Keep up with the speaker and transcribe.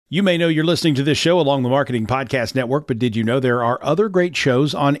You may know you're listening to this show along the Marketing Podcast Network, but did you know there are other great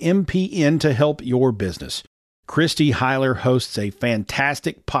shows on MPN to help your business? Christy Heiler hosts a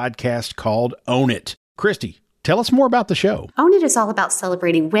fantastic podcast called Own It. Christy, tell us more about the show. Own It is all about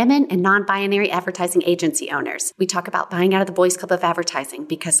celebrating women and non-binary advertising agency owners. We talk about buying out of the Boys Club of Advertising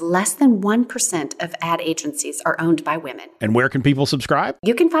because less than 1% of ad agencies are owned by women. And where can people subscribe?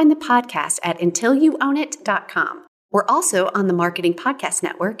 You can find the podcast at untilyouownit.com. We're also on the Marketing Podcast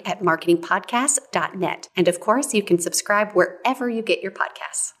Network at marketingpodcast.net. And of course, you can subscribe wherever you get your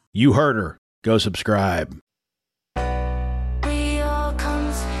podcasts. You heard her. Go subscribe.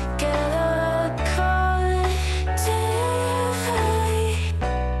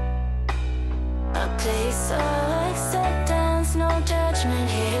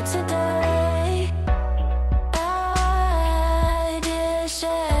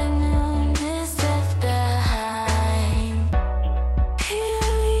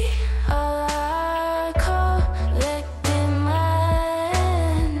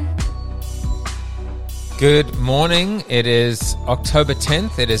 Good morning. It is October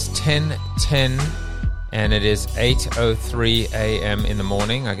 10th. It is 10:10 and it is 8:03 a.m. in the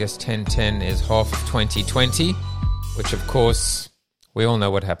morning. I guess 10:10 is half of 2020, which of course we all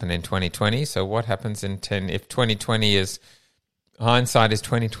know what happened in 2020. So what happens in 10 if 2020 is hindsight is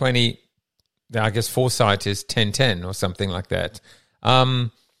 2020, I guess foresight is 10:10 or something like that.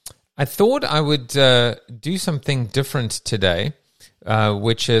 I thought I would do something different today.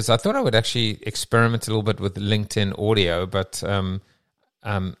 Which is, I thought I would actually experiment a little bit with LinkedIn audio, but I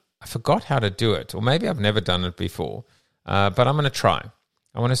forgot how to do it, or maybe I've never done it before, but I'm going to try.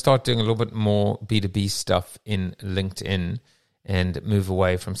 I want to start doing a little bit more B2B stuff in LinkedIn and move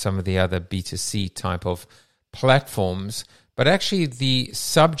away from some of the other B2C type of platforms. But actually, the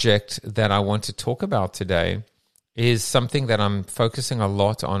subject that I want to talk about today is something that I'm focusing a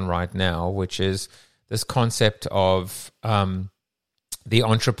lot on right now, which is this concept of the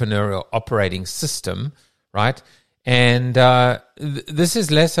entrepreneurial operating system, right? And this is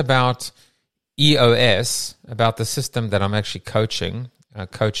less about EOS, about the system that I'm actually coaching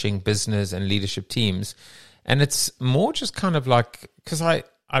business and leadership teams. And it's more just kind of like, because I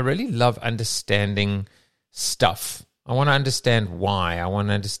really love understanding stuff. I want to understand why. I want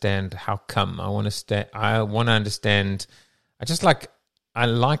to understand how come. I want to understand. I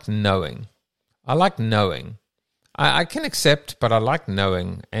like knowing. I can accept, but I like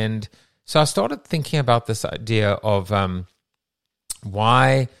knowing. And so I started thinking about this idea of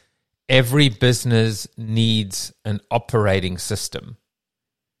why every business needs an operating system.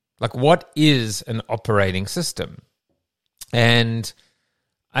 Like, what is an operating system? And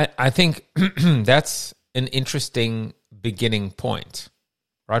I think that's an interesting beginning point,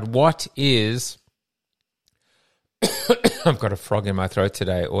 right? What is... I've got a frog in my throat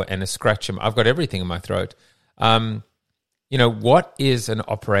today, and a scratch. I've got everything in my throat. What is an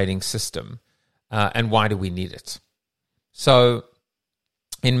operating system and why do we need it? So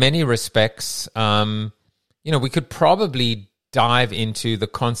in many respects, we could probably dive into the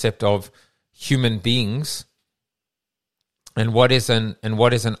concept of human beings and what is an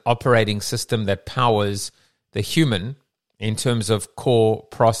operating system that powers the human in terms of core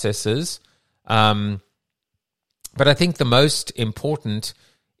processes. But I think the most important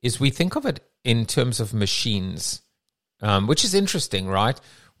is we think of it in terms of machines, which is interesting, right?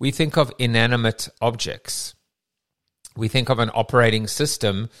 We think of inanimate objects. We think of an operating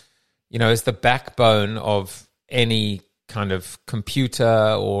system, as the backbone of any kind of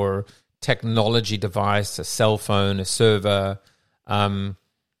computer or technology device, a cell phone, a server. I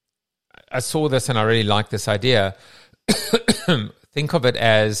saw this and I really like this idea. Think of it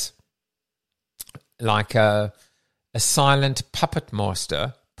as like a silent puppet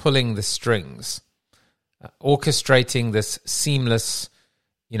master pulling the strings, orchestrating this seamless,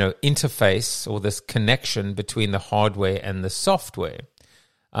 interface or this connection between the hardware and the software.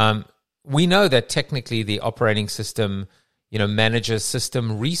 We know that technically the operating system, manages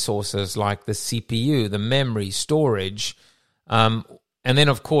system resources like the CPU, the memory, storage. And then,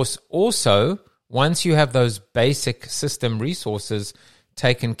 of course, also, once you have those basic system resources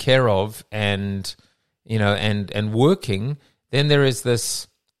taken care of and working, then there is this...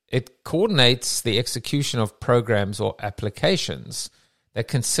 It coordinates the execution of programs or applications that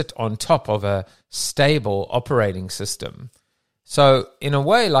can sit on top of a stable operating system. So in a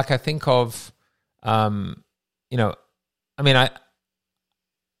way, like I think of,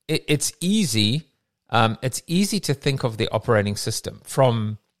 it's easy. It's easy to think of the operating system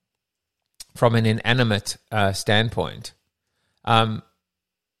from an inanimate standpoint. How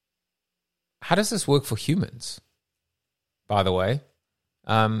does this work for humans, by the way?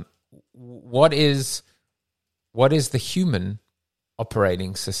 What is the human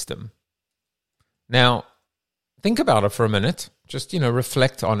operating system? Now, think about it for a minute. Just,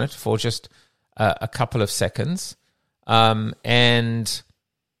 reflect on it for just a couple of seconds. And,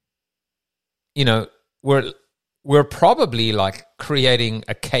 we're probably like creating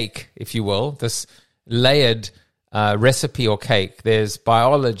a cake, if you will, this layered recipe or cake. There's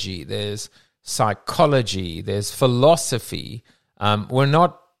biology, there's psychology, there's philosophy.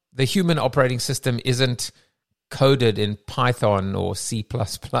 The human operating system isn't coded in Python or C++,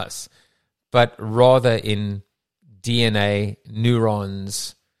 but rather in DNA,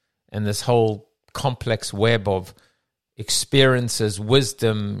 neurons, and this whole complex web of experiences,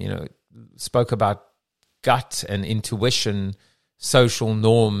 wisdom, spoke about gut and intuition, social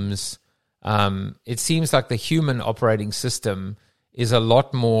norms. It seems like the human operating system is a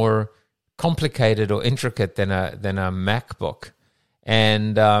lot more complicated or intricate than a MacBook.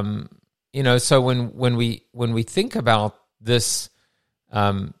 And so when we think about this,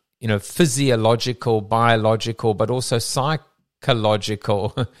 physiological, biological, but also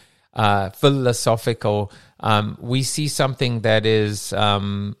psychological, philosophical, we see something that is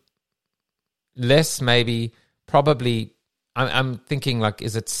less, maybe, probably. I'm thinking, like,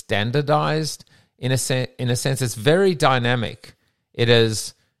 is it standardized in a sense? It's very dynamic. It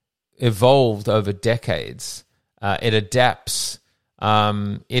has evolved over decades. It adapts.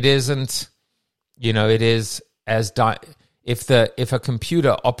 It isn't, it is as if a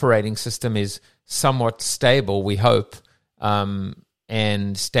computer operating system is somewhat stable, we hope,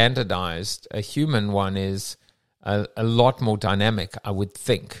 and standardized, a human one is a lot more dynamic, I would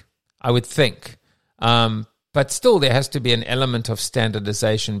think. But still, there has to be an element of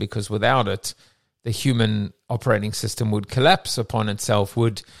standardization, because without it, the human operating system would collapse upon itself.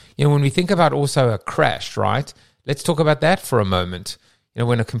 When we think about also a crash, right? Let's talk about that for a moment.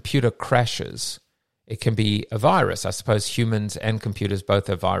 When a computer crashes, it can be a virus. I suppose humans and computers both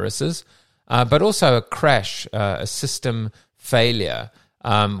have viruses, but also a crash, a system failure.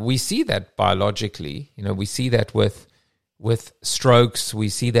 We see that biologically. We see that with strokes. We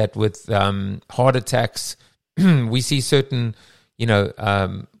see that with heart attacks. We see certain,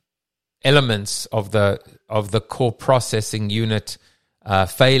 elements of the core processing unit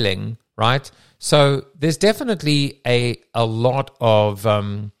failing, right? So there's definitely a lot of,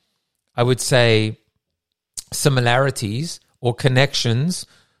 I would say, similarities or connections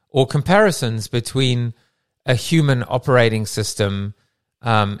or comparisons between a human operating system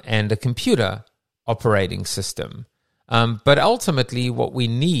and a computer operating system. But ultimately, what we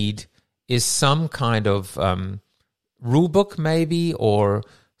need is some kind of rule book, maybe, or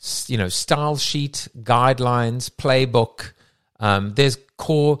style sheet, guidelines, playbook. There's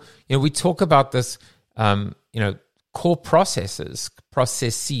core. We talk about this. Core processes,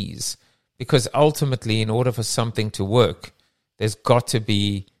 because ultimately, in order for something to work, there's got to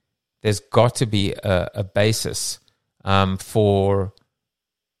be a basis for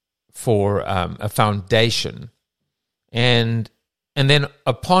a foundation. And then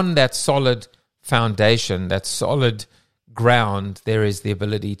upon that solid foundation, that solid ground, there is the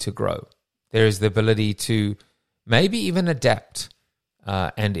ability to grow. There is the ability to maybe even adapt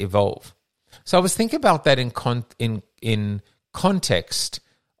and evolve. So I was thinking about that in context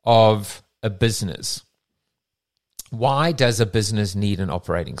of a business. Why does a business need an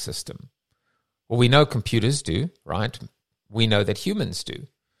operating system? Well, we know computers do, right? We know that humans do.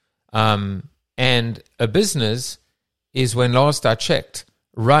 And a business is, when last I checked,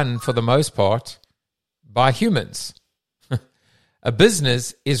 run for the most part by humans. A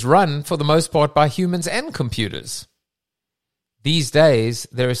business is run for the most part by humans and computers. These days,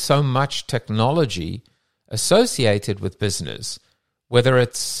 there is so much technology associated with business, whether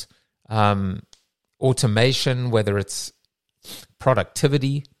it's automation, whether it's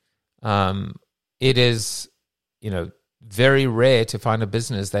productivity. It is, very rare to find a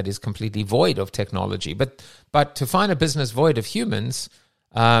business that is completely void of technology. But to find a business void of humans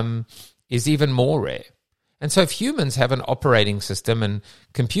is even more rare. And so if humans have an operating system and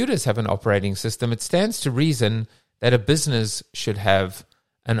computers have an operating system, it stands to reason that a business should have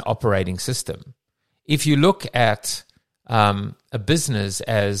an operating system. If you look at a business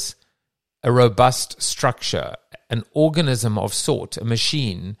as a robust structure, an organism of sort, a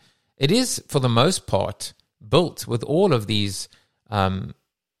machine, it is, for the most part, built with all of these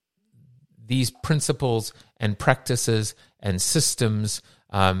principles and practices and systems.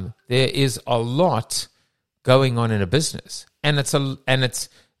 There is a lot going on in a business, and it's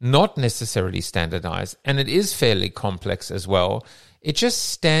not necessarily standardized, and it is fairly complex as well. It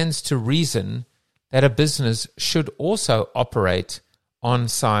just stands to reason that a business should also operate on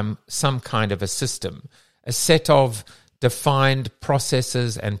some kind of a system, a set of defined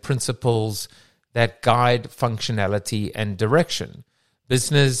processes and principles that guide functionality and direction.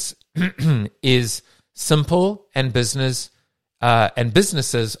 Business is simple, and businesses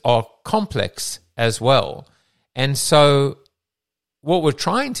are complex as well. And so what we're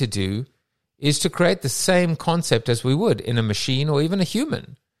trying to do is to create the same concept as we would in a machine or even a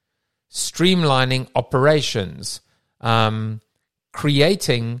human. Streamlining operations,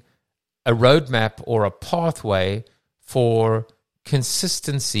 creating a roadmap or a pathway for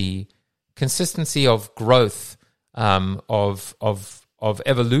consistency of growth, of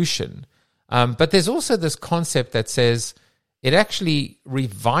evolution. But there's also this concept that says it actually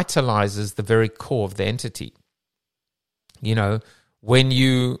revitalizes the very core of the entity. You know, when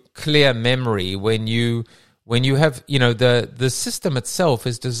you clear memory, when you have, you know, the system itself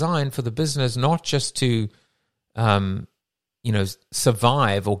is designed for the business not just to,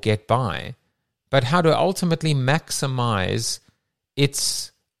 survive or get by, but how to ultimately maximize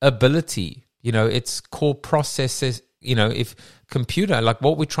its ability, you know, its core processes. You know, if computer, like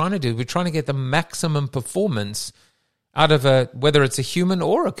what we're trying to do, we're trying to get the maximum performance out of whether it's a human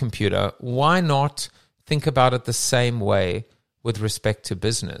or a computer. Why not think about it the same way with respect to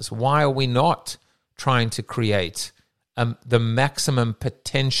business? Why are we not trying to create the maximum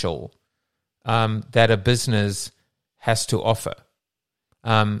potential that a business has to offer?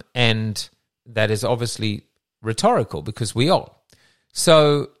 And that is obviously rhetorical because we are.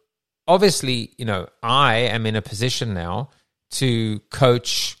 So obviously, you know, I am in a position now to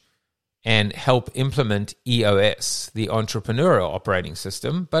coach and help implement EOS, the Entrepreneurial Operating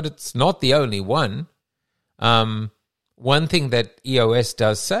System, but it's not the only one. One thing that EOS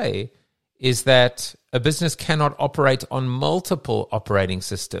does say is that a business cannot operate on multiple operating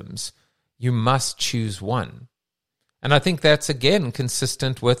systems. You must choose one. And I think that's, again,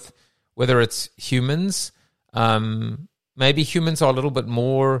 consistent with whether it's humans. Maybe humans are a little bit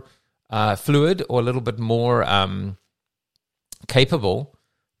more fluid or a little bit more capable.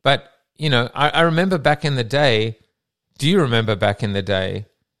 But, you know, I remember back in the day, do you remember back in the day?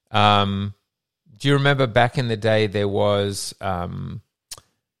 Do you remember back in the day there was,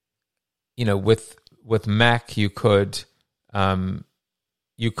 with Mac you could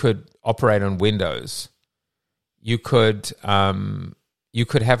operate on Windows. You could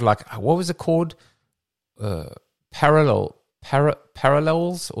have, like, what was it called? Parallels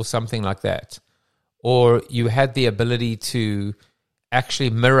or something like that. Or you had the ability to actually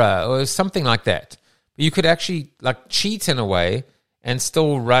mirror or something like that. You could actually, like, cheat in a way and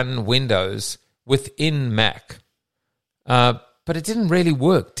still run Windows within Mac. But it didn't really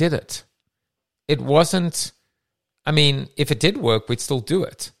work, did it? It wasn't, I mean, if it did work, we'd still do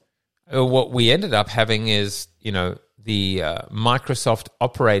it. What we ended up having is, you know, the Microsoft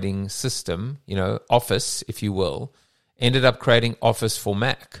operating system, you know, Office, if you will, ended up creating Office for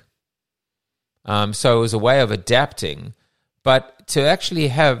Mac. So it was a way of adapting. But to actually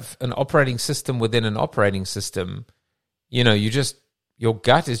have an operating system within an operating system, you know, your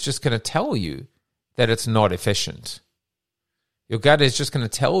gut is just going to tell you that it's not efficient. Your gut is just going to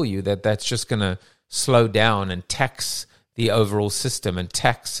tell you that that's just going to slow down and tax the overall system and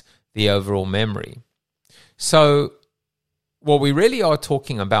tax the overall memory. So what we really are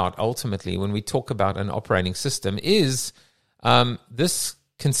talking about ultimately when we talk about an operating system is this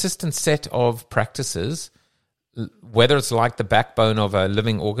consistent set of practices, whether it's like the backbone of a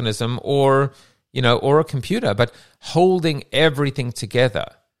living organism or, you know, or a computer, but holding everything together,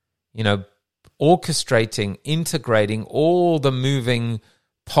 you know, orchestrating, integrating all the moving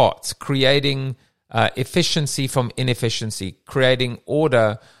parts, creating efficiency from inefficiency, creating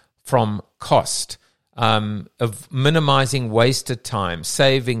order from cost, of minimizing wasted time,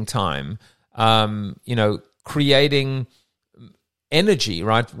 saving time, creating energy,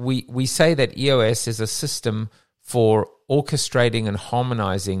 right? We say that EOS is a system for orchestrating and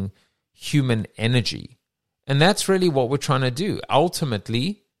harmonizing human energy. And that's really what we're trying to do.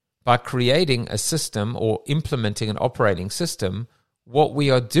 Ultimately, by creating a system or implementing an operating system, what we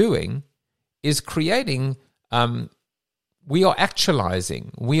are doing is creating, we are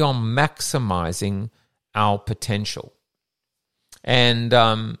actualizing, we are maximizing our potential. And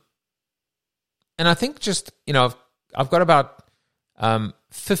I think just, you know, I've got about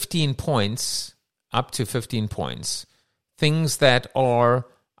 15 points, up to 15 points, things that are,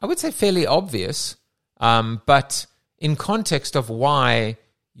 I would say, fairly obvious, but in context of why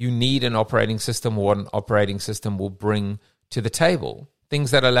you need an operating system, what an operating system will bring to the table.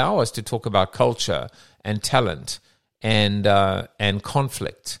 Things that allow us to talk about culture and talent and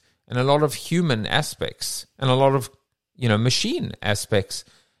conflict and a lot of human aspects and a lot of machine aspects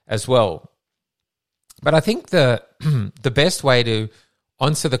as well. But I think the best way to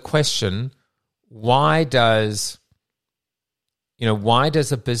answer the question, why does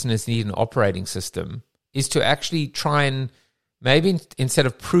a business need an operating system, is to actually try and maybe instead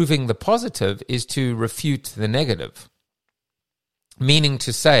of proving the positive, is to refute the negative. Meaning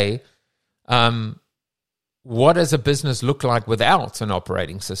to say, what does a business look like without an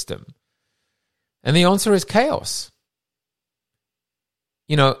operating system? And the answer is chaos.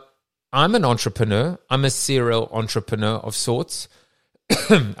 I'm an entrepreneur. I'm a serial entrepreneur of sorts.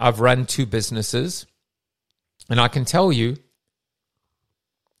 I've run 2 businesses. And I can tell you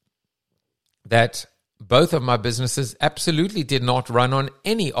that both of my businesses absolutely did not run on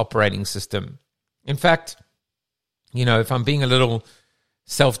any operating system. In fact, if I'm being a little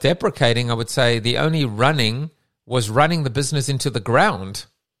self-deprecating, I would say the only running was running the business into the ground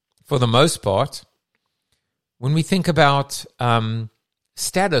for the most part. When we think about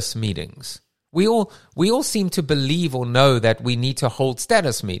status meetings, we all seem to believe or know that we need to hold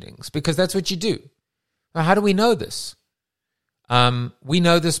status meetings because that's what you do. Now, how do we know this? We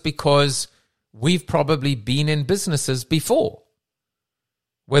know this because we've probably been in businesses before,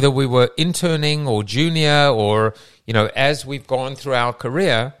 whether we were interning or junior or, as we've gone through our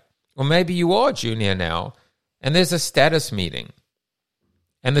career, or maybe you are junior now, and there's a status meeting.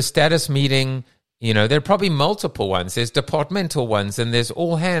 And the status meeting, there are probably multiple ones. There's departmental ones, and there's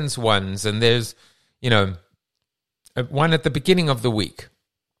all hands ones, and there's, one at the beginning of the week.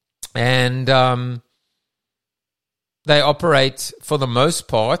 And they operate, for the most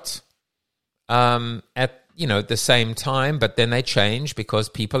part, at the same time, but then they change because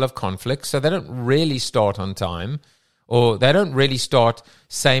people have conflicts, so they don't really start on time, or they don't really start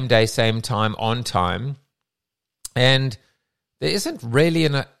same day, same time, on time. And there isn't really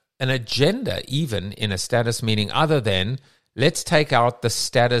an agenda even in a status meeting other than let's take out the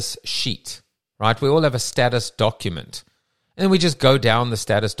status sheet, right? We all have a status document, and we just go down the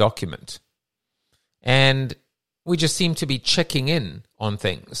status document. And we just seem to be checking in on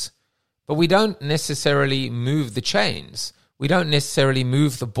things. But we don't necessarily move the chains. We don't necessarily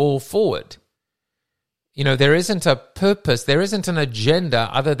move the ball forward. There isn't a purpose. There isn't an agenda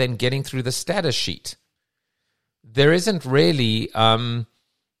other than getting through the status sheet. There isn't really an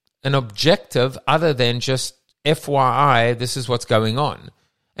objective other than just FYI, this is what's going on.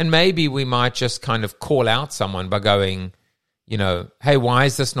 And maybe we might just kind of call out someone by going, hey, why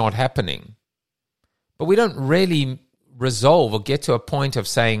is this not happening? But we don't really resolve or get to a point of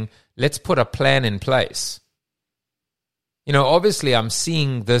saying, let's put a plan in place. Obviously I'm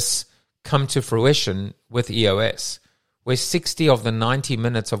seeing this come to fruition with EOS, where 60 of the 90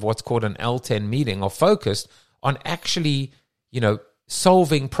 minutes of what's called an L10 meeting are focused on actually,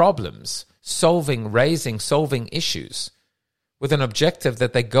 solving problems, solving issues with an objective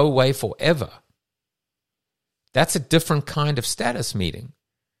that they go away forever. That's a different kind of status meeting.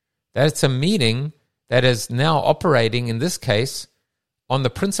 That's a meeting that is now operating, in this case, on the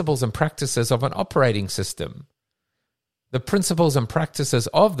principles and practices of an operating system. The principles and practices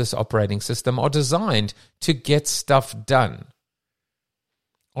of this operating system are designed to get stuff done,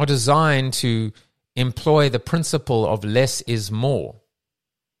 are designed to employ the principle of less is more,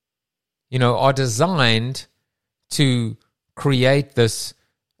 are designed to create this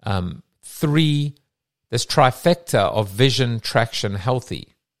trifecta of vision, traction, healthy.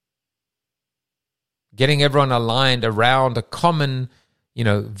 Getting everyone aligned around a common,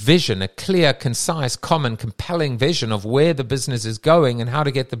 vision, a clear, concise, common, compelling vision of where the business is going and how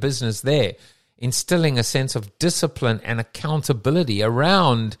to get the business there. Instilling a sense of discipline and accountability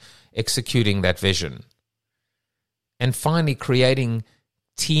around executing that vision. And finally, creating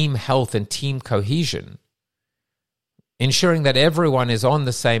team health and team cohesion. Ensuring that everyone is on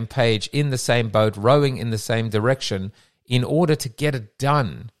the same page, in the same boat, rowing in the same direction in order to get it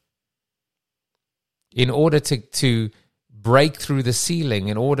done. In order to break through the ceiling,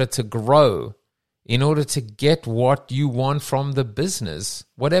 in order to grow, in order to get what you want from the business,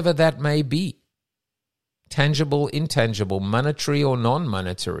 whatever that may be. Tangible, intangible, monetary or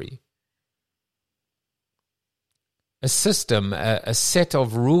non-monetary. A system, a set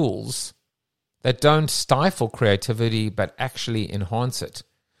of rules that don't stifle creativity but actually enhance it.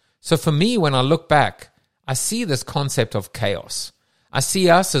 So for me, when I look back, I see this concept of chaos. I see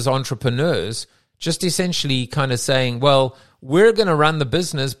us as entrepreneurs just essentially kind of saying, well, we're going to run the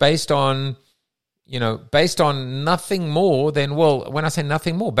business based on nothing more than, well, when I say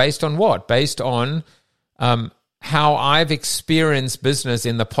nothing more, based on what? Based on how I've experienced business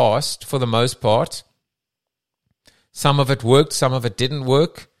in the past, for the most part. Some of it worked, some of it didn't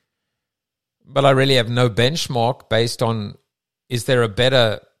work. but I really have no benchmark based on, is there a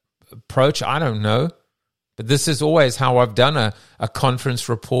better approach? I don't know. But this is always how I've done a conference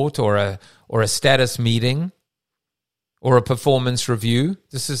report or a status meeting or a performance review.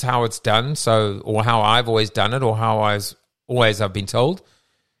 This is how it's done, or how I've always done it, or how I've been told.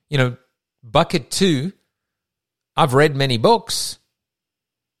 Bucket 2, I've read many books.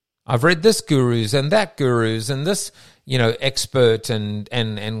 I've read this gurus and that gurus and this, expert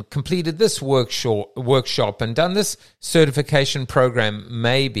and completed this workshop and done this certification program,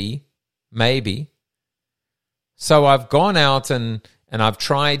 maybe. So I've gone out and I've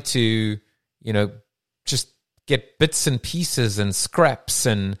tried to, just get bits and pieces and scraps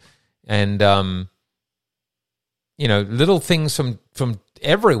and little things from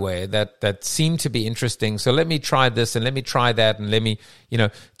everywhere that seem to be interesting. So let me try this and let me try that and let me,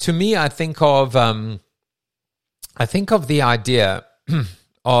 to me, I think of the idea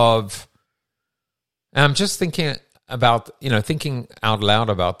of, and I'm just thinking about, thinking out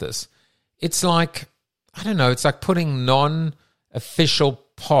loud about this. It's like, I don't know, it's like putting non-official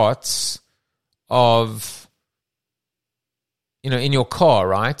parts of, in your car,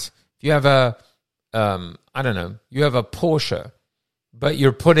 right? If you have a, you have a Porsche, but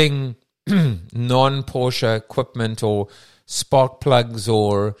you're putting non-Porsche equipment or spark plugs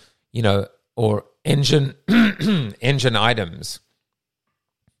or engine engine items.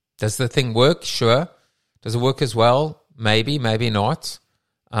 Does the thing work? Sure. Does it work as well? Maybe not.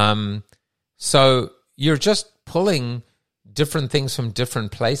 So you're just pulling different things from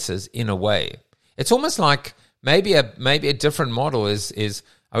different places in a way. It's almost like maybe a different model is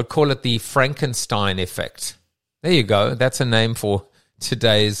I would call it the Frankenstein Effect. There you go. That's a name for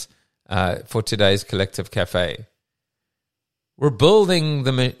today's Collective Cafe. We're building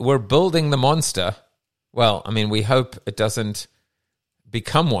the monster. Well, I mean, we hope it doesn't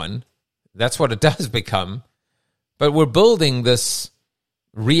become one. That's what it does become. But we're building this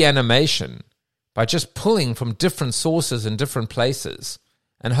reanimation by just pulling from different sources and different places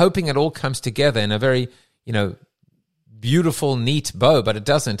and hoping it all comes together in a very, beautiful, neat bow, but it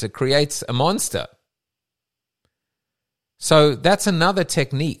doesn't. It creates a monster. So that's another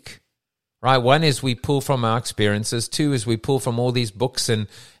technique, right? One is we pull from our experiences. Two is we pull from all these books and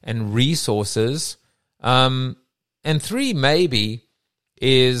resources. And three, maybe,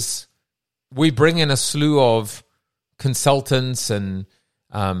 is we bring in a slew of consultants and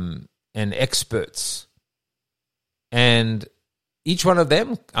experts. And each one of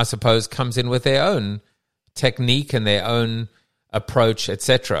them, I suppose, comes in with their own technique and their own approach,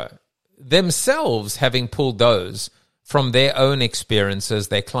 etc. Themselves having pulled those from their own experiences,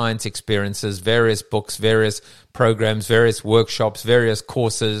 their clients' experiences, various books, various programs, various workshops, various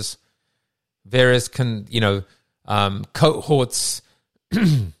courses, various cohorts.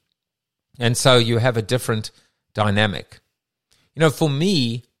 And so you have a different dynamic. For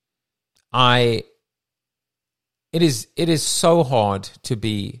me, it is so hard to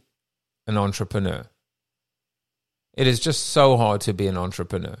be an entrepreneur. It is just so hard to be an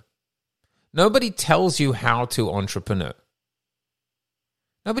entrepreneur. Nobody tells you how to entrepreneur.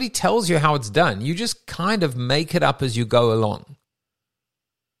 Nobody tells you how it's done. You just kind of make it up as you go along.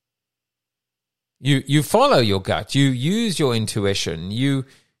 You follow your gut. You use your intuition. You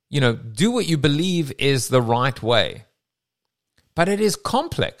do what you believe is the right way. But it is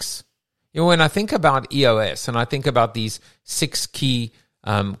complex. When I think about EOS and I think about these 6 key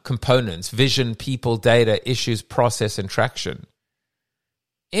components: vision, people, data, issues, process, and traction.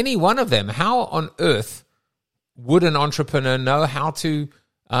 Any one of them, how on earth would an entrepreneur know how to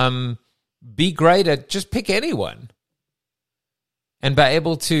be great at just pick anyone and be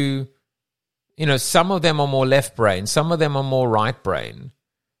able to, some of them are more left brain, some of them are more right brain.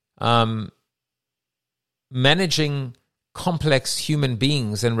 Managing complex human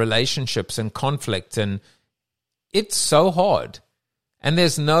beings and relationships and conflict, and it's so hard. And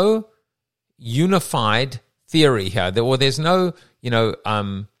there's no unified theory here, or there's no,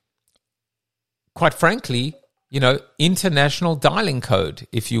 quite frankly, international dialing code,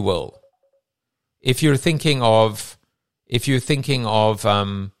 if you will. If you're thinking of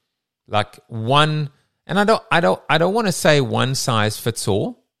like one, and I don't want to say one size fits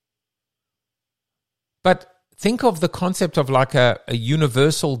all, but think of the concept of like a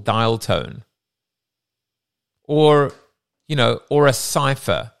universal dial tone, or a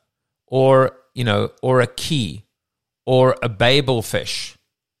cipher, or a key, or a Babel fish.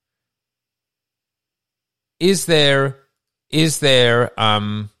 Is there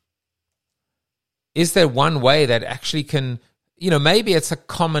one way that actually can, maybe it's a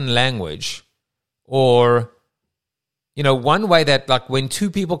common language, or one way that, like, when two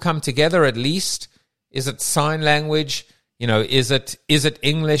people come together, at least, is it sign language? Is it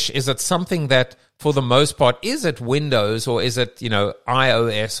English? Is it something that, for the most part, is it Windows, or is it,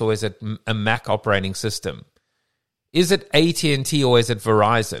 iOS, or is it a Mac operating system? Is it AT&T, or is it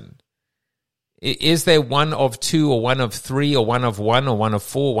Verizon? Is there one of two, or one of three, or one of one, or one of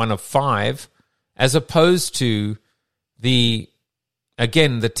four, one of five, as opposed to the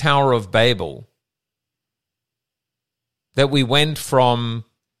Tower of Babel? That we went from,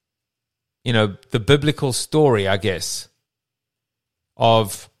 the biblical story, I guess,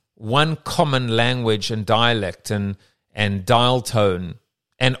 of one common language and dialect and dial tone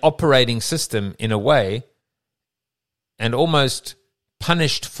and operating system in a way, and almost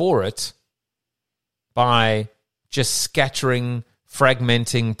punished for it by just scattering,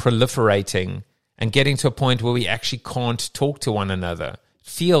 fragmenting, proliferating, and getting to a point where we actually can't talk to one another. It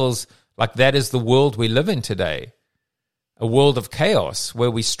feels like that is the world we live in today. A world of chaos where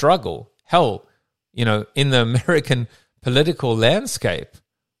we struggle. Hell, in the American political landscape,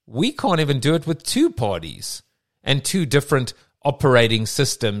 we can't even do it with two parties and two different operating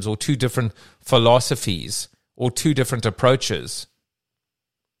systems, or two different philosophies, or two different approaches.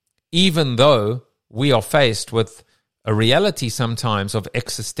 Even though we are faced with a reality sometimes of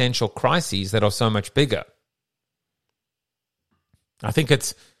existential crises that are so much bigger. I think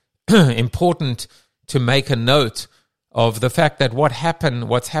it's important to make a note of the fact that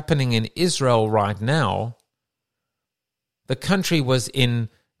what's happening in Israel right now, the country was in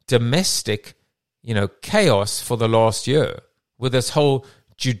domestic, chaos for the last year, with this whole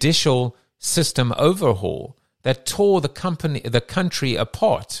judicial system overhaul that tore the country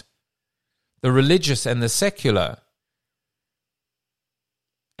apart, the religious and the secular.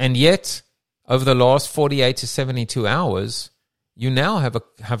 And yet, over the last 48 to 72 hours, you now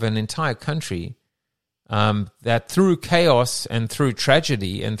have an entire country that, through chaos and through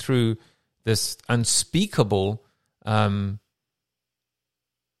tragedy and through this unspeakable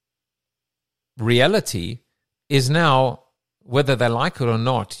reality, is now, whether they like it or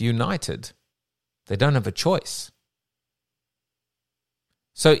not, united. They don't have a choice.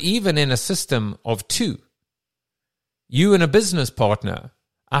 So even in a system of two, you and a business partner,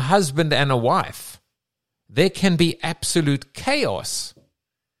 a husband and a wife, there can be absolute chaos.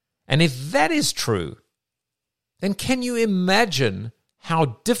 And if that is true, then can you imagine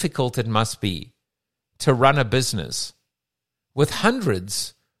how difficult it must be to run a business with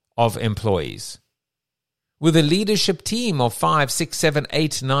hundreds of employees, with a leadership team of 5, 6, 7,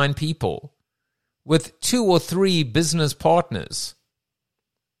 8, 9 people, with 2 or 3 business partners,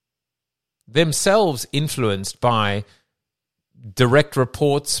 themselves influenced by direct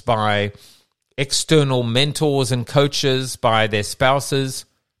reports, by external mentors and coaches, by their spouses.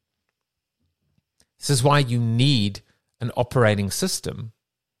 This is why you need an operating system.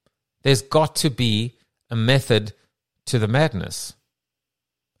 There's got to be a method to the madness.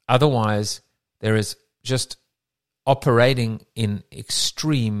 Otherwise, there is just operating in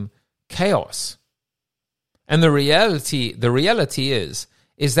extreme chaos. And the reality is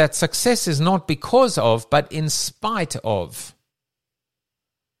that success is not because of, but in spite of.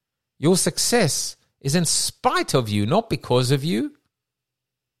 Your success is in spite of you, not because of you.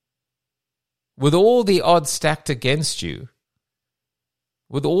 With all the odds stacked against you,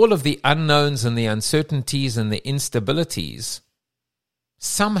 with all of the unknowns and the uncertainties and the instabilities,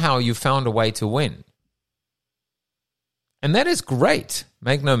 somehow you found a way to win. And that is great,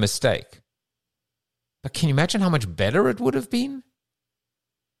 make no mistake. But can you imagine how much better it would have been?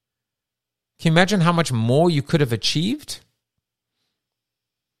 Can you imagine how much more you could have achieved?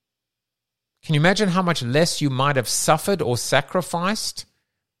 Can you imagine how much less you might have suffered or sacrificed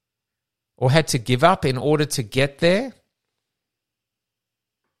or had to give up in order to get there?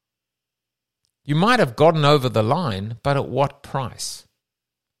 You might have gotten over the line, but at what price?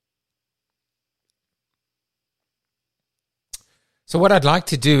 So what I'd like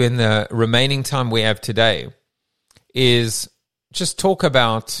to do in the remaining time we have today is just talk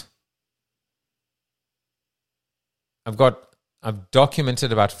about, I've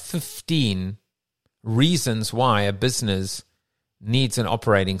documented about 15 reasons why a business needs an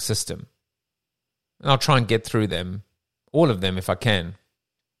operating system. And I'll try and get through them, all of them if I can.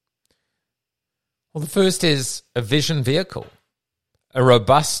 Well, the first is a vision vehicle. A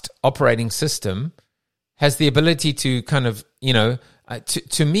robust operating system has the ability to kind of,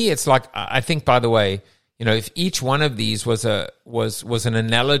 to me, it's like, I think, by the way, if each one of these was an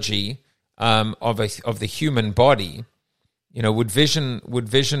analogy of the human body, would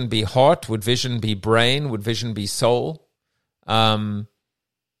vision be heart? Would vision be brain? Would vision be soul?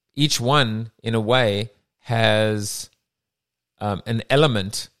 Each one, in a way, has an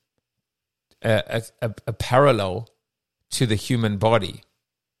element, a parallel to the human body.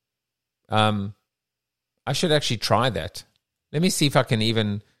 I should actually try that. Let me see if I can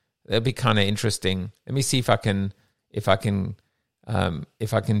even. That'd be kind of interesting. Let me see if I can do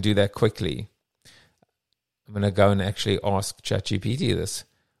that quickly. I'm going to go and actually ask ChatGPT this.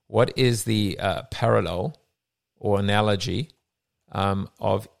 What is the parallel or analogy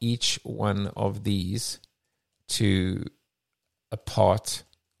of each one of these to a part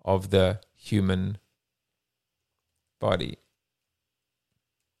of the human body?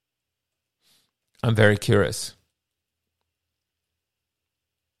 I'm very curious.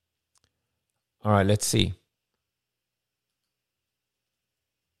 All right, let's see.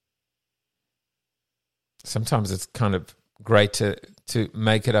 Sometimes it's kind of great to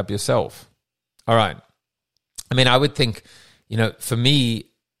make it up yourself. All right. I mean, I would think, for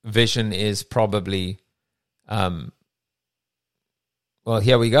me, vision is probably, well,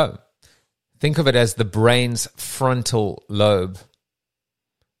 here we go. Think of it as the brain's frontal lobe,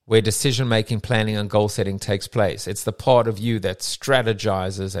 where decision-making, planning, and goal-setting takes place. It's the part of you that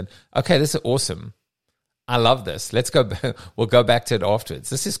strategizes and, okay, this is awesome. I love this. Let's go. We'll go back to it afterwards.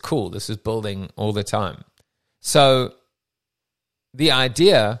 This is cool. This is building all the time. So the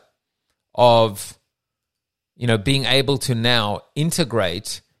idea of, being able to now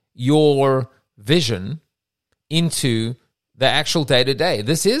integrate your vision into the actual day-to-day.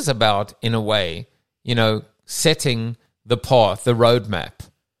 This is about, in a way, setting the path, the roadmap,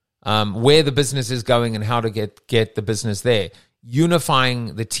 where the business is going and how to get the business there.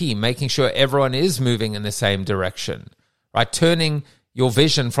 Unifying the team, making sure everyone is moving in the same direction, right? Turning your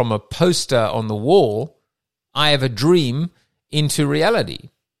vision from a poster on the wall, I have a dream, into reality.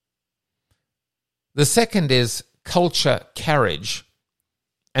 The second is culture carriage.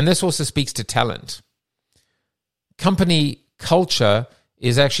 And this also speaks to talent. Company culture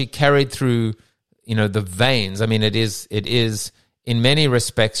is actually carried through, the veins. I mean, it is in many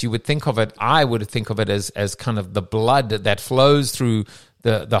respects, you would think of it, I would think of it as kind of the blood that flows through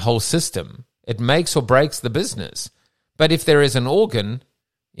the whole system. It makes or breaks the business. But if there is an organ,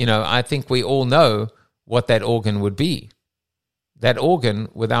 I think we all know what that organ would be. That organ,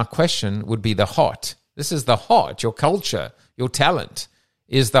 without question, would be the heart. This is the heart. Your culture, your talent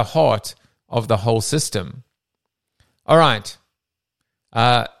is the heart of the whole system. All right.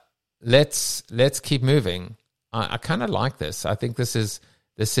 Let's keep moving. I kind of like this. I think this is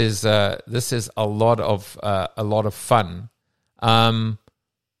a lot of fun.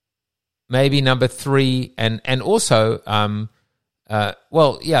 Maybe number 3, and also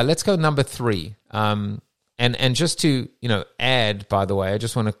let's go number 3. And just to add, by the way, I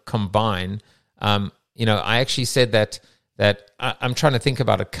just want to combine. I actually said that I'm trying to think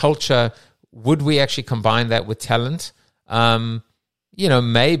about a culture. Would we actually combine that with talent? Maybe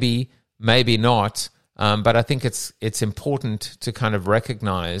not. But I think it's important to kind of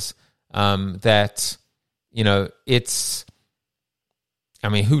recognize that, it's,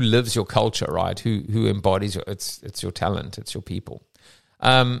 who lives your culture, right? Who embodies it's your talent, it's your people.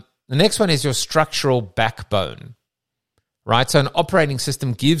 The next one is your structural backbone, right? So an operating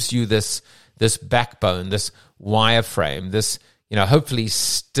system gives you this backbone, this wireframe, this, hopefully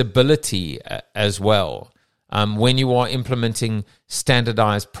stability as well. When you are implementing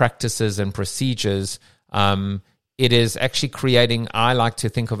standardized practices and procedures, it is actually creating, I like to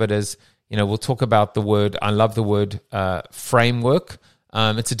think of it as, we'll talk about the word, I love the word framework.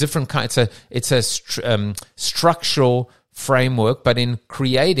 It's a different kind, it's a structural framework, but in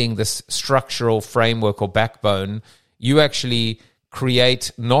creating this structural framework or backbone, you actually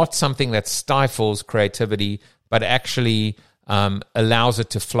create not something that stifles creativity, but actually allows it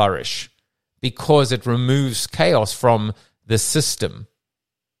to flourish, because it removes chaos from the system.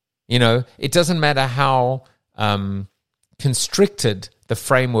 It doesn't matter how constricted the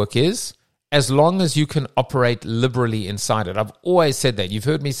framework is, as long as you can operate liberally inside it. I've always said that. You've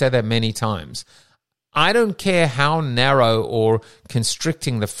heard me say that many times. I don't care how narrow or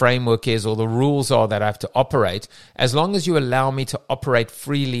constricting the framework is or the rules are that I have to operate, as long as you allow me to operate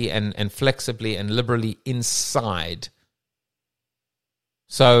freely and flexibly and liberally inside.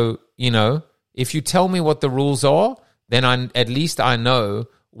 So, if you tell me what the rules are, then at least I know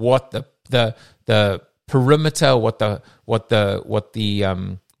what the perimeter, what the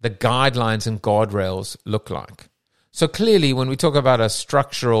guidelines and guardrails look like. So clearly, when we talk about a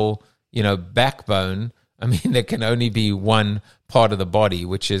structural, backbone, there can only be one part of the body,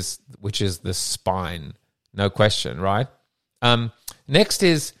 which is the spine, no question, right? Next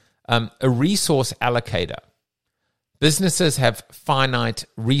is a resource allocator. Businesses have finite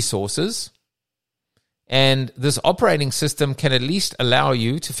resources, And this operating system can at least allow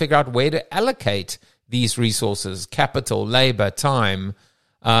you to figure out where to allocate these resources, capital, labor, time,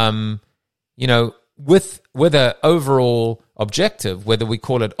 with an overall objective, whether we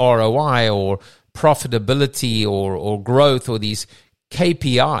call it ROI or profitability or growth or these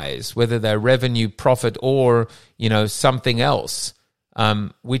KPIs, whether they're revenue, profit, or, something else.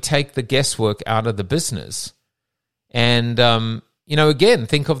 We take the guesswork out of the business. And, again,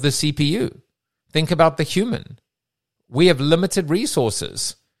 think of the CPU. Think about the human. We have limited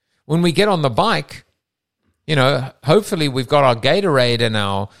resources. When we get on the bike, hopefully we've got our Gatorade and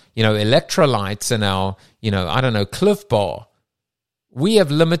our, electrolytes and our, Cliff Bar. We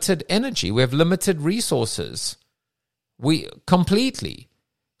have limited energy. We have limited resources. Completely.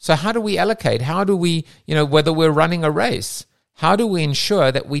 So how do we allocate? How do we, whether we're running a race, how do we ensure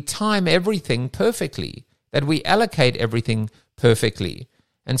that we time everything perfectly, that we allocate everything perfectly?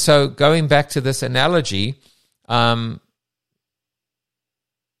 And so going back to this analogy,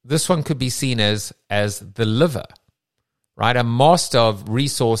 this one could be seen as the liver, right? A master of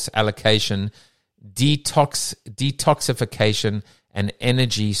resource allocation, detoxification, and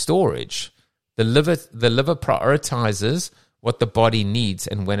energy storage. The liver prioritizes what the body needs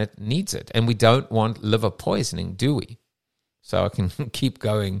and when it needs it. And we don't want liver poisoning, do we? So I can keep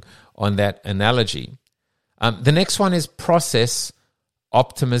going on that analogy. The next one is process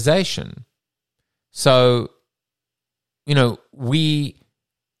optimization. So, we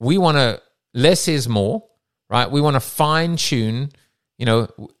want to, less is more, right? We want to fine tune,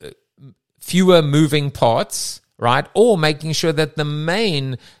 fewer moving parts, right? Or making sure that the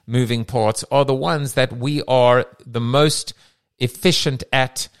main moving parts are the ones that we are the most efficient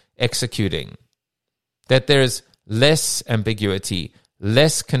at executing. That there's less ambiguity,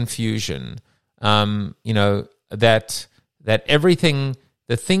 less confusion, that everything,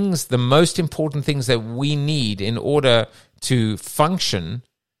 the most important things that we need in order to function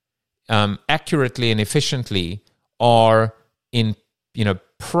accurately and efficiently are in,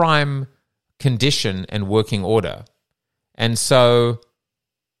 prime condition and working order. And so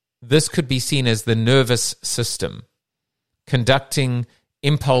this could be seen as the nervous system, conducting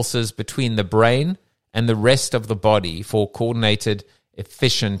impulses between the brain and the rest of the body for coordinated,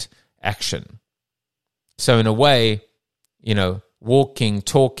 efficient action. So in a way, walking,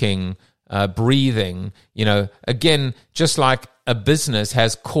 talking, breathing, again, just like a business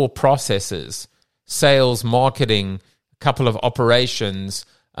has core processes, sales, marketing, a couple of operations,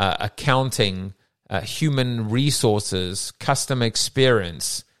 accounting, human resources, customer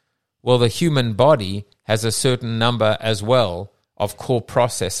experience. Well, the human body has a certain number as well of core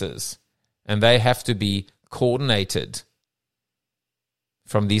processes, and they have to be coordinated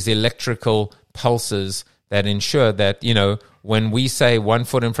from these electrical pulses that ensure that, when we say one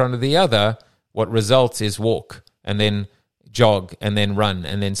foot in front of the other, what results is walk and then jog and then run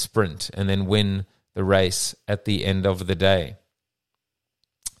and then sprint and then win the race at the end of the day.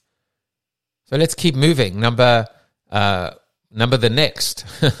 So let's keep moving. Number the next,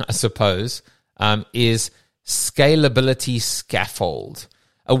 I suppose, is scalability scaffold.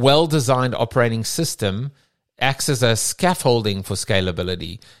 A well-designed operating system acts as a scaffolding for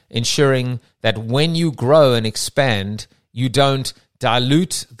scalability, ensuring that when you grow and expand, you don't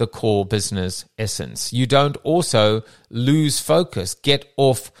dilute the core business essence. You don't also lose focus, get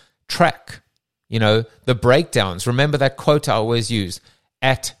off track. The breakdowns. Remember that quote I always use: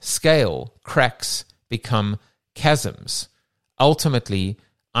 at scale, cracks become chasms. Ultimately,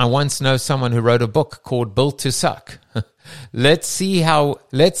 I once know someone who wrote a book called Built to Suck. Let's see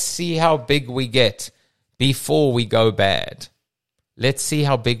how big we get before we go bad. Let's see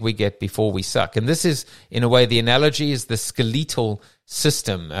how big we get before we suck. And this is, in a way, the analogy is the skeletal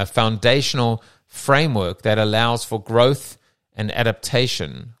system, a foundational framework that allows for growth and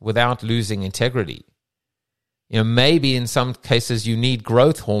adaptation without losing integrity. Maybe in some cases you need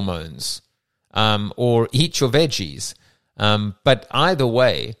growth hormones or eat your veggies. But either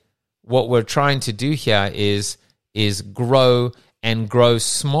way, what we're trying to do here is grow and grow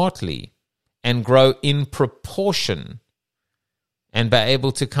smartly and grow in proportion and be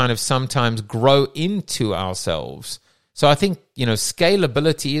able to kind of sometimes grow into ourselves. So I think,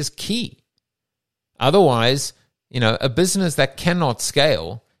 scalability is key. Otherwise, a business that cannot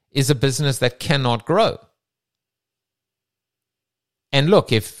scale is a business that cannot grow. And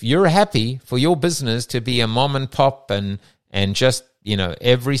look, if you're happy for your business to be a mom and pop and just,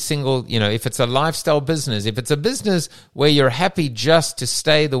 every single, if it's a lifestyle business, if it's a business where you're happy just to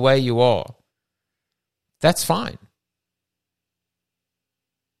stay the way you are, that's fine.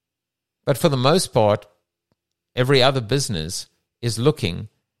 But for the most part, every other business is looking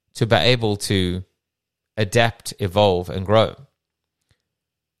to be able to adapt, evolve, and grow.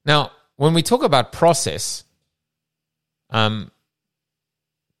 Now, when we talk about process, scalability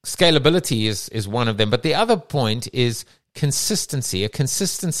is one of them, but the other point is consistency, a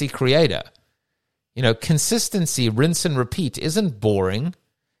consistency creator. Consistency, rinse and repeat, isn't boring.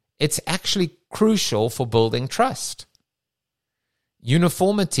 It's actually crucial for building trust.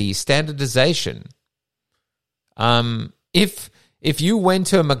 Uniformity, standardization. If you went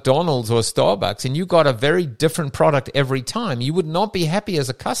to a McDonald's or a Starbucks and you got a very different product every time, you would not be happy as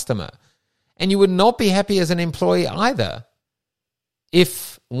a customer. And you would not be happy as an employee either.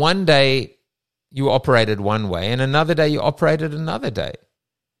 If one day you operated one way and another day you operated another day,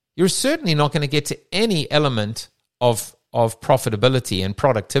 you're certainly not going to get to any element of profitability and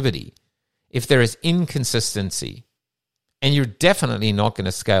productivity if there is inconsistency. And you're definitely not going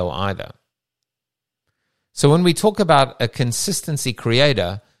to scale either. So when we talk about a consistency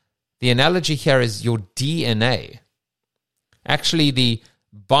creator, the analogy here is your DNA. Actually, the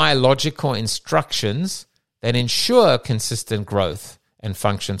biological instructions that ensure consistent growth and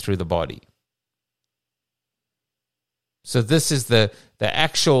function through the body. So this is the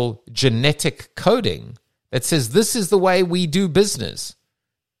actual genetic coding that says this is the way we do business.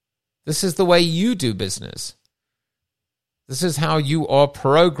 This is the way you do business. This is how you are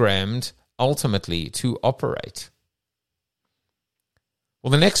programmed ultimately to operate.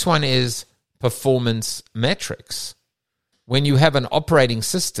 Well, the next one is performance metrics. When you have an operating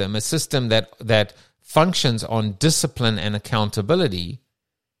system, a system that functions on discipline and accountability,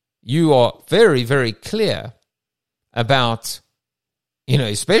 you are very, very clear about,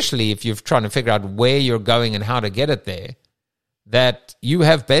 especially if you're trying to figure out where you're going and how to get it there, that you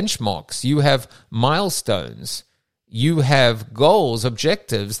have benchmarks, you have milestones, you have goals,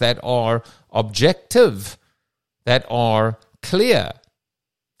 objectives that are objective, that are clear,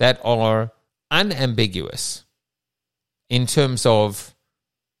 that are unambiguous in terms of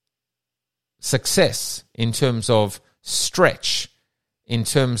success, in terms of stretch, in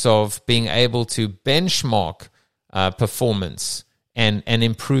terms of being able to benchmark performance and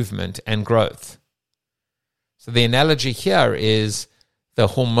improvement and growth. So the analogy here is the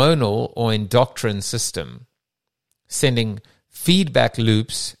hormonal or endocrine system, sending feedback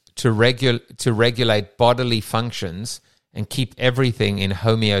loops to regulate bodily functions and keep everything in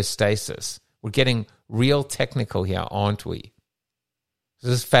homeostasis. We're getting real technical here, aren't we?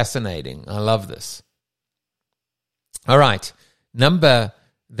 This is fascinating. I love this. All right.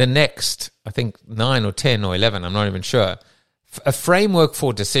 The next, I think 9 or 10 or 11, I'm not even sure. A framework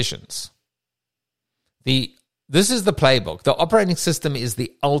for decisions. This is the playbook. The operating system is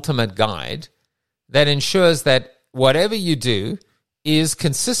the ultimate guide that ensures that whatever you do is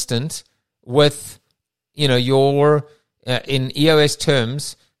consistent with, your, in EOS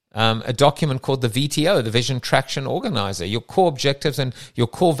terms, a document called the VTO, the Vision Traction Organizer, your core objectives and your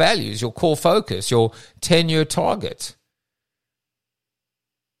core values, your core focus, your 10-year target.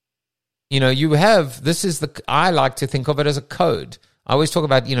 I like to think of it as a code. I always talk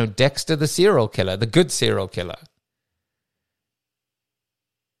about, Dexter the serial killer, the good serial killer.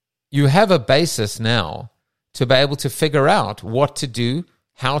 You have a basis now to be able to figure out what to do,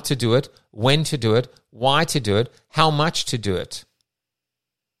 how to do it, when to do it, why to do it, how much to do it.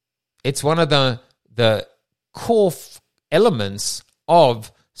 It's one of the core elements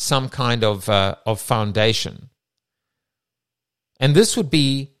of some kind of foundation. And this would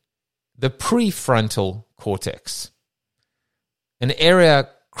be the prefrontal cortex, an area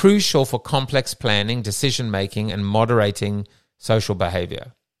crucial for complex planning, decision-making, and moderating social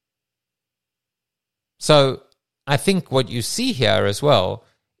behavior. So I think what you see here as well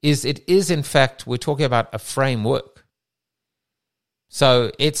is it is, in fact, we're talking about a framework.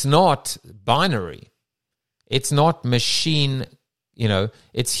 So it's not binary. It's not machine,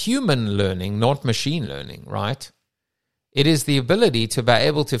 it's human learning, not machine learning, right? It is the ability to be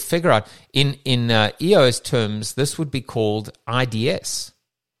able to figure out, in EOS terms, this would be called IDS,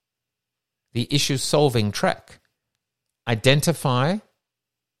 the issue solving track. Identify,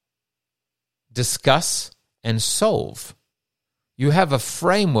 discuss, and solve. You have a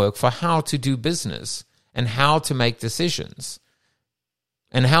framework for how to do business and how to make decisions,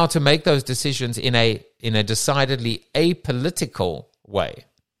 and how to make those decisions in a decidedly apolitical way,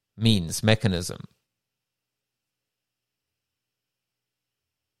 mechanism.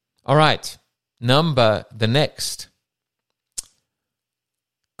 All right, the next,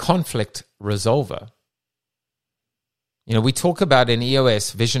 conflict resolver. We talk about in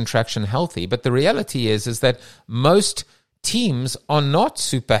EOS Vision Traction Healthy, but the reality is that most teams are not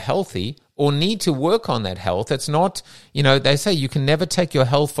super healthy or need to work on that health. It's not, they say you can never take your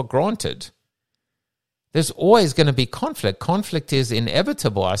health for granted. there's always going to be conflict. Conflict is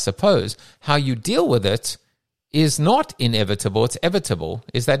inevitable, I suppose. How you deal with it is not inevitable, it's evitable.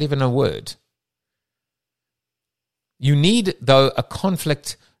 Is that even a word? You need, though, a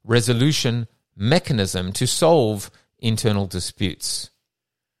conflict resolution mechanism to solve internal disputes.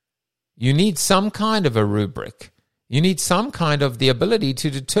 You need some kind of a rubric. You need some kind of the ability to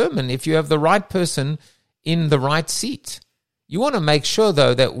determine if you have the right person in the right seat. You want to make sure,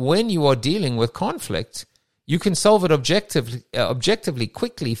 though, that when you are dealing with conflict, you can solve it objectively,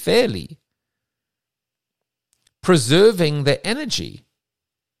 quickly, fairly, preserving the energy.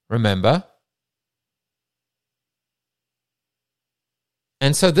 Remember?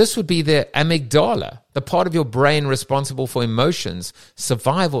 And so this would be the amygdala, the part of your brain responsible for emotions,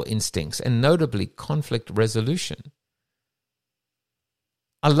 survival instincts, and notably conflict resolution.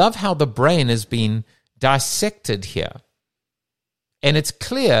 I love how the brain has been dissected here. And it's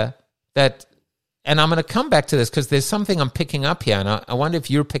clear that, and I'm going to come back to this because there's something I'm picking up here, and I wonder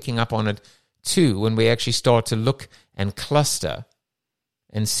if you're picking up on it too when we actually start to look and cluster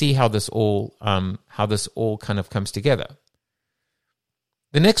and see how this all kind of comes together.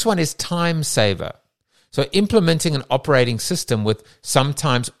 The next one is time saver. So implementing an operating system with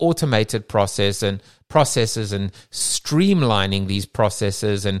sometimes automated processes and streamlining these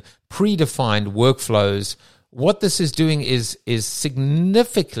processes and predefined workflows. What this is doing is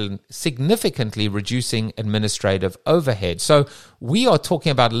significantly reducing administrative overhead. So we are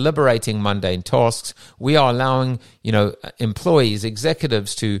talking about liberating mundane tasks. We are allowing, employees,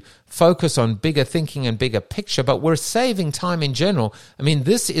 executives to focus on bigger thinking and bigger picture, but we're saving time in general. I mean,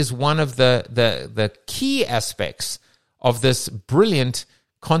 this is one of the key aspects of this brilliant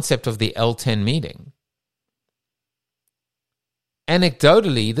concept of the L10 meeting.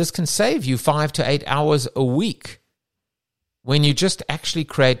 Anecdotally, this can save you 5 to 8 hours a week when you just actually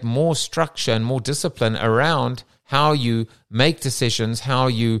create more structure and more discipline around how you make decisions, how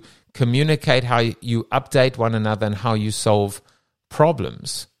you communicate, how you update one another, and how you solve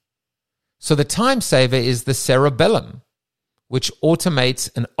problems. So the time saver is the cerebellum, which automates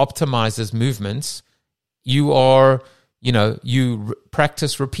and optimizes movements you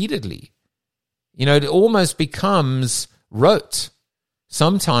practice repeatedly. It almost becomes rote.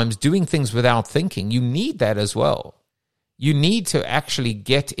 Sometimes doing things without thinking, you need that as well. You need to actually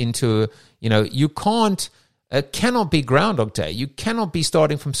get into, you cannot be Groundhog Day. You cannot be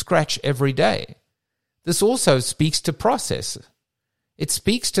starting from scratch every day. This also speaks to process. It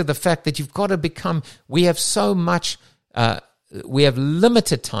speaks to the fact that you've got to we have so much, we have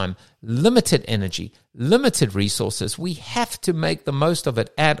limited time, limited energy, limited resources. We have to make the most of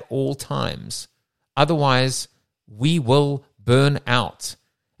it at all times. Otherwise, we will burn out.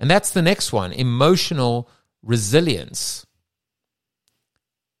 And that's the next one, emotional resilience.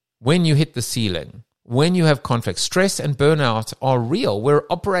 When you hit the ceiling, when you have conflict, stress and burnout are real. We're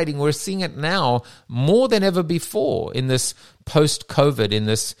seeing it now more than ever before in this post-COVID, in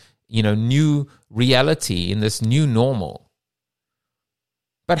this, new reality, in this new normal.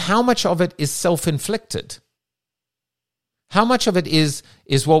 But how much of it is self-inflicted? How much of it is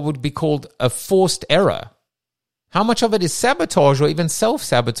what would be called a forced error? How much of it is sabotage or even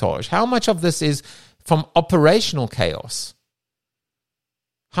self-sabotage? How much of this is from operational chaos?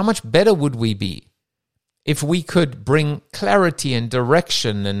 How much better would we be if we could bring clarity and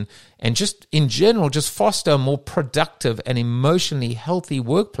direction and just in general, just foster a more productive and emotionally healthy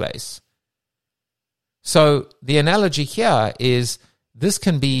workplace? So the analogy here is this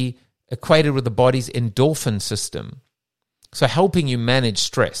can be equated with the body's endorphin system. So helping you manage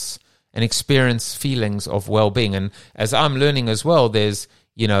stress and experience feelings of well-being. And as I'm learning as well, there's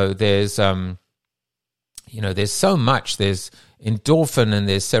so much. There's endorphin and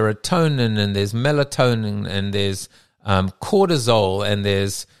there's serotonin and there's melatonin and there's cortisol and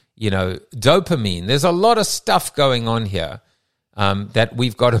there's, dopamine. There's a lot of stuff going on here that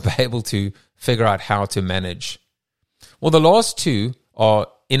we've got to be able to figure out how to manage. Well, the last two are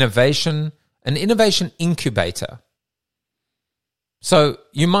an innovation incubator. So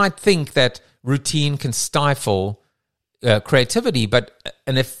you might think that routine can stifle creativity, but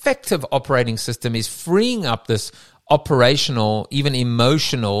an effective operating system is freeing up this operational, even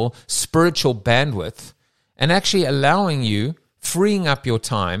emotional, spiritual bandwidth and actually allowing you, freeing up your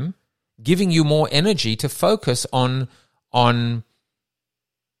time, giving you more energy to focus on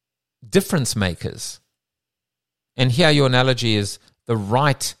difference makers. And here your analogy is the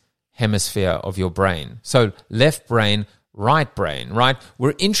right hemisphere of your brain. So left brain, right brain, right?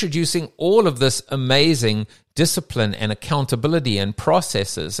 We're introducing all of this amazing discipline and accountability and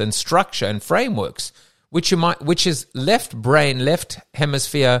processes and structure and frameworks, which is left brain, left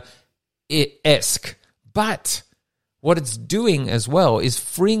hemisphere-esque, But what it's doing as well is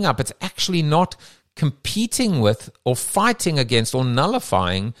freeing up. It's actually not competing with or fighting against or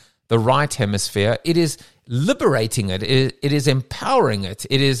nullifying the right hemisphere. It is liberating it. It is empowering it.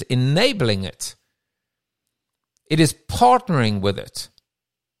 It is enabling it. It is partnering with it.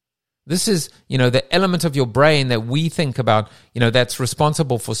 This is, the element of your brain that we think about, that's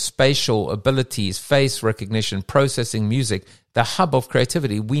responsible for spatial abilities, face recognition, processing music, the hub of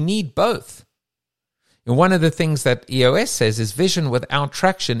creativity. We need both. And one of the things that EOS says is vision without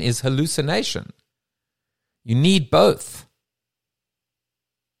traction is hallucination. You need both.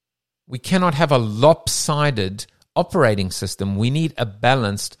 We cannot have a lopsided operating system. We need a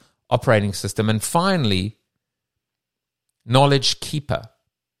balanced operating system. And finally, knowledge keeper.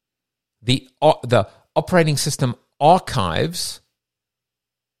 The operating system archives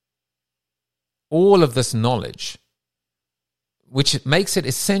all of this knowledge, which makes it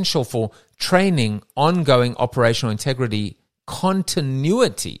essential for training, ongoing operational integrity,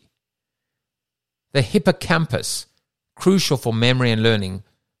 continuity. The hippocampus, crucial for memory and learning,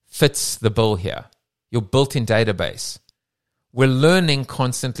 fits the bill here. Your built-in database. We're learning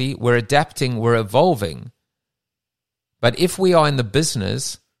constantly, we're adapting, we're evolving. But if we are in the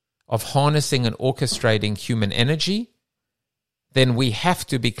business of harnessing and orchestrating human energy, then we have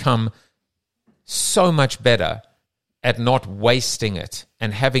to become so much better at not wasting it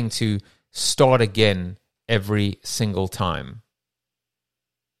and having to start again every single time.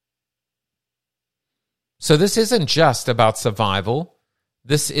 So this isn't just about survival.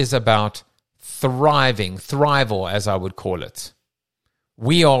 This is about thriving, thrival as I would call it.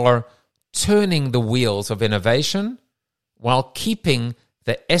 We are turning the wheels of innovation while keeping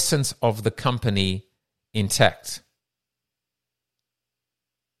the essence of the company intact.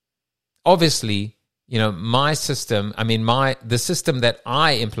 Obviously, my system, the system that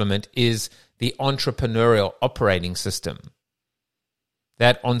I implement is the entrepreneurial operating system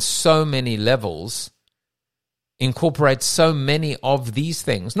that on so many levels incorporates so many of these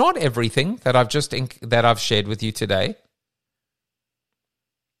things. Not everything that I've shared with you today.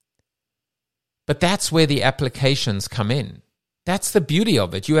 But that's where the applications come in. That's the beauty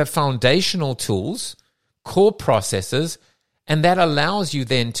of it. You have foundational tools, core processes, and that allows you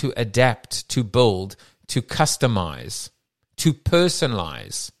then to adapt, to build, to customize, to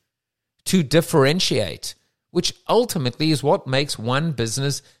personalize, to differentiate, which ultimately is what makes one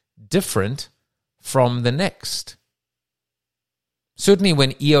business different from the next. Certainly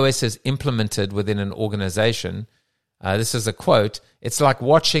when EOS is implemented within an organization, this is a quote, it's like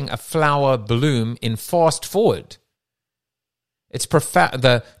watching a flower bloom in fast forward. It's profound.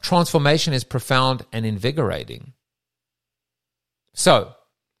 The transformation is profound and invigorating. So,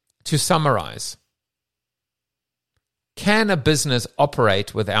 to summarize, can a business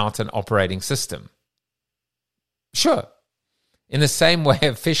operate without an operating system? Sure. In the same way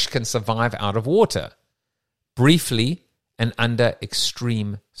a fish can survive out of water, briefly and under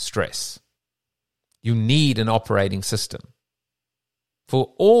extreme stress. You need an operating system.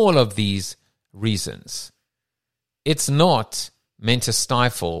 For all of these reasons, it's not meant to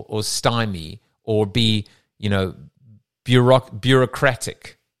stifle or stymie or be,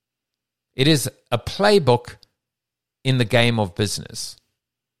 bureaucratic. It is a playbook in the game of business.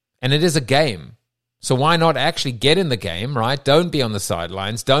 And it is a game. So why not actually get in the game, right? Don't be on the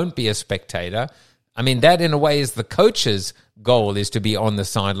sidelines. Don't be a spectator. That in a way is the coach's goal, is to be on the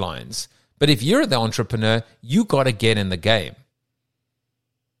sidelines. But if you're the entrepreneur, you got to get in the game.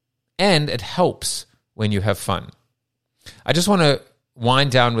 And it helps when you have fun. I just want to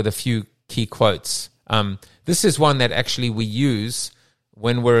wind down with a few key quotes. This is one that actually we use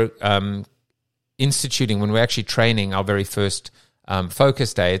when we're when we're actually training our very first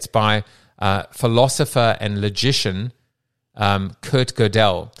focus day. It's by philosopher and logician Kurt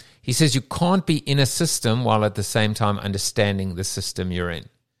Gödel. He says you can't be in a system while at the same time understanding the system you're in.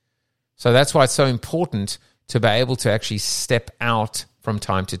 So that's why it's so important to be able to actually step out from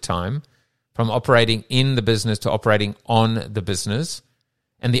time to time, from operating in the business to operating on the business.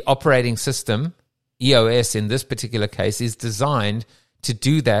 And the operating system, EOS in this particular case, is designed to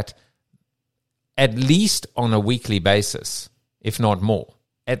do that at least on a weekly basis, if not more,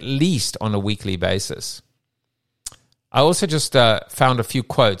 at least on a weekly basis. I also just found a few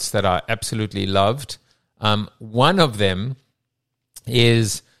quotes that I absolutely loved. One of them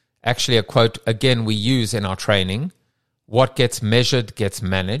is actually a quote, again, we use in our training. What gets measured gets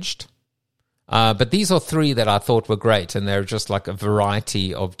managed. But these are three that I thought were great, and they're just like a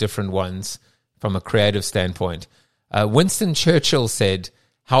variety of different ones from a creative standpoint. Winston Churchill said,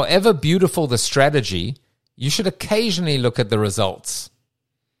 however beautiful the strategy, you should occasionally look at the results.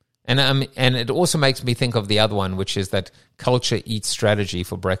 And it also makes me think of the other one, which is that culture eats strategy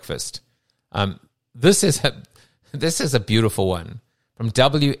for breakfast. This is a beautiful one from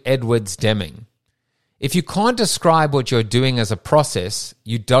W. Edwards Deming. If you can't describe what you're doing as a process,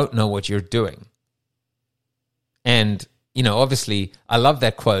 you don't know what you're doing. And, obviously, I love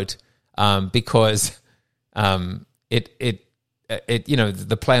that quote because the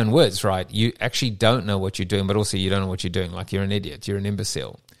play on words, right? You actually don't know what you're doing, but also you don't know what you're doing. Like you're an idiot, you're an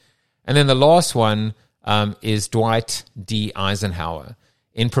imbecile. And then the last one is Dwight D. Eisenhower.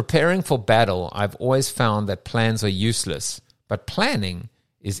 In preparing for battle, I've always found that plans are useless, but planning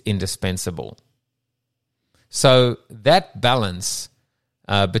is indispensable. So that balance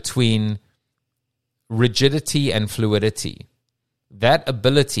between rigidity and fluidity, that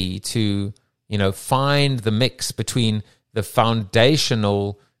ability to, find the mix between the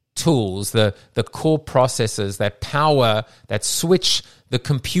foundational tools, the core processes that power, that switch the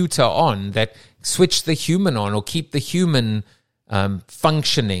computer on, that switch the human on or keep the human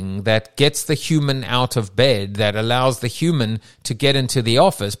functioning, that gets the human out of bed, that allows the human to get into the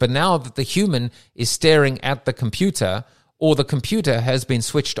office. But now that the human is staring at the computer or the computer has been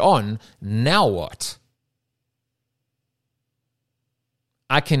switched on, now what?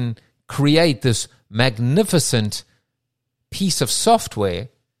 I can create this magnificent piece of software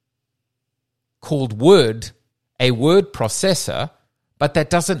called Word, a word processor, but that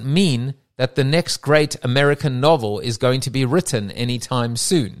doesn't mean that the next great American novel is going to be written anytime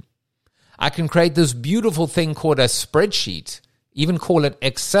soon. I can create this beautiful thing called a spreadsheet, even call it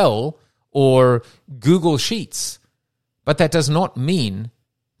Excel or Google Sheets, but that does not mean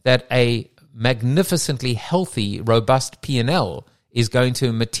that a magnificently healthy, robust P&L is going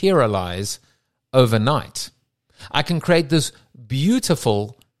to materialize overnight. I can create this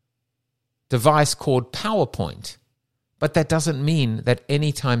beautiful device called PowerPoint, but that doesn't mean that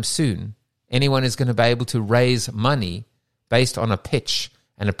anytime soon anyone is going to be able to raise money based on a pitch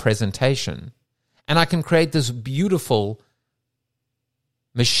and a presentation. And I can create this beautiful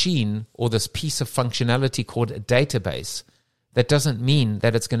machine or this piece of functionality called a database. That doesn't mean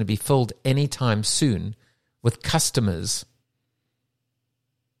that it's going to be filled anytime soon with customers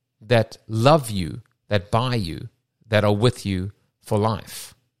that love you, that buy you, that are with you for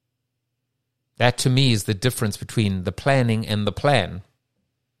life. That to me is the difference between the planning and the plan.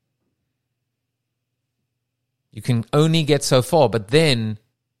 You can only get so far, but then,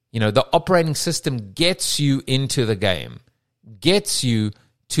 the operating system gets you into the game, gets you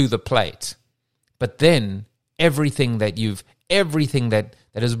to the plate. But then everything that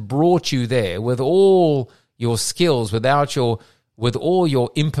has brought you there with all your skills, with all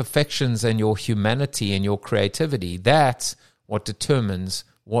your imperfections and your humanity and your creativity, that's what determines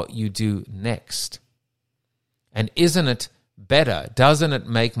what you do next. And isn't it better? Doesn't it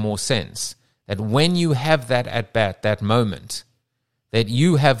make more sense that when you have that at bat, that moment, that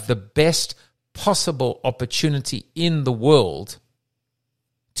you have the best possible opportunity in the world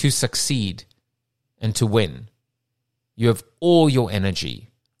to succeed and to win? You have all your energy,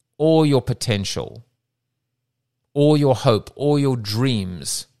 all your potential, all your hope, all your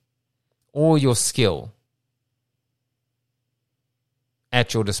dreams, all your skill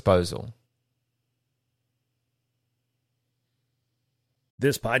at your disposal.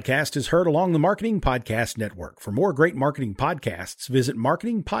 This podcast is heard along the Marketing Podcast Network. For more great marketing podcasts, visit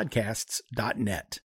marketingpodcasts.net.